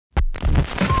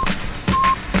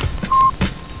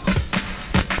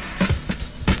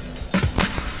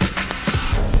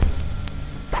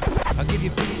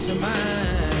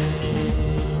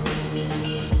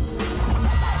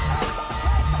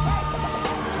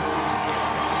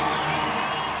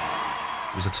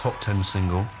a top 10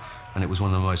 single, and it was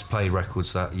one of the most played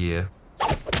records that year.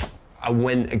 I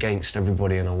went against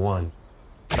everybody and I won.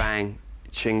 Bang,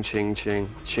 ching, ching, ching,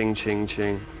 ching, ching,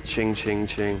 ching, ching, ching,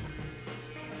 ching.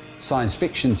 Science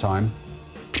fiction time,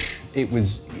 it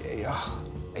was...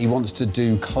 he wants to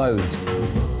do clothes.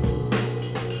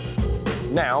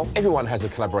 Now, everyone has a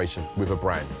collaboration with a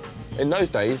brand. In those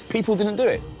days, people didn't do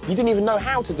it. You didn't even know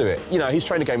how to do it. You know, his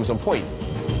trainer game was on point.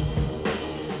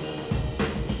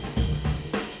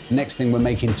 Next thing, we're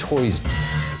making toys.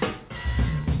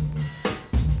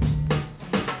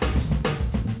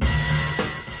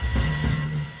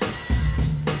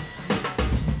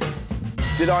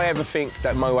 Did I ever think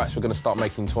that Mowax were going to start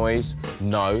making toys?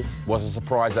 No. Was I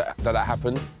surprised that that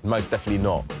happened? Most definitely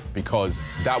not, because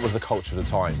that was the culture of the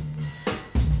time.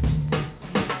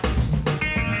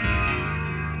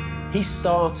 He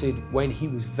started when he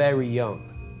was very young.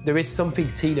 There is something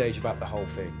teenage about the whole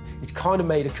thing. He's kind of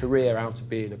made a career out of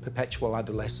being a perpetual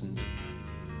adolescent.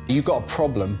 You've got a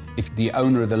problem if the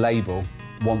owner of the label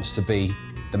wants to be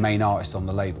the main artist on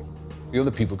the label. The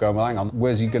other people go, well, hang on,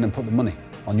 where's he going to put the money?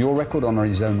 On your record or on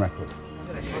his own record?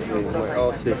 My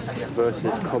artist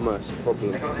versus commerce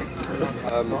problem.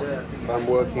 I'm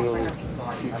working on the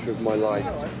future of my life.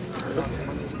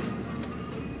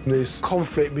 This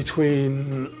conflict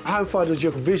between how far does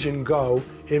your vision go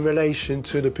in relation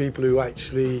to the people who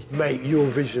actually make your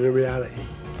vision a reality.